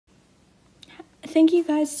thank you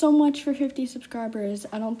guys so much for 50 subscribers.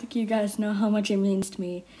 I don't think you guys know how much it means to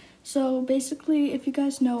me. So basically, if you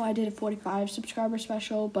guys know, I did a 45 subscriber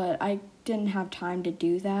special, but I didn't have time to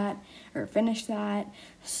do that or finish that.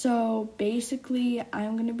 So basically,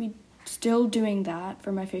 I'm going to be still doing that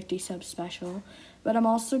for my 50 sub special, but I'm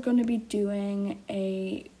also going to be doing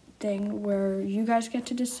a thing where you guys get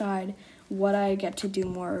to decide what I get to do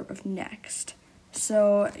more of next.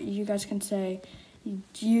 So you guys can say,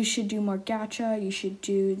 you should do more gacha, you should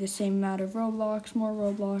do the same amount of Roblox, more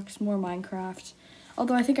Minecraft.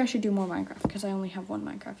 Although I think I should do more Minecraft because I only have one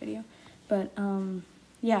Minecraft video. But,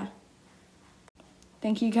 yeah.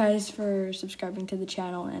 Thank you guys for subscribing to the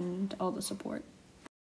channel and all the support.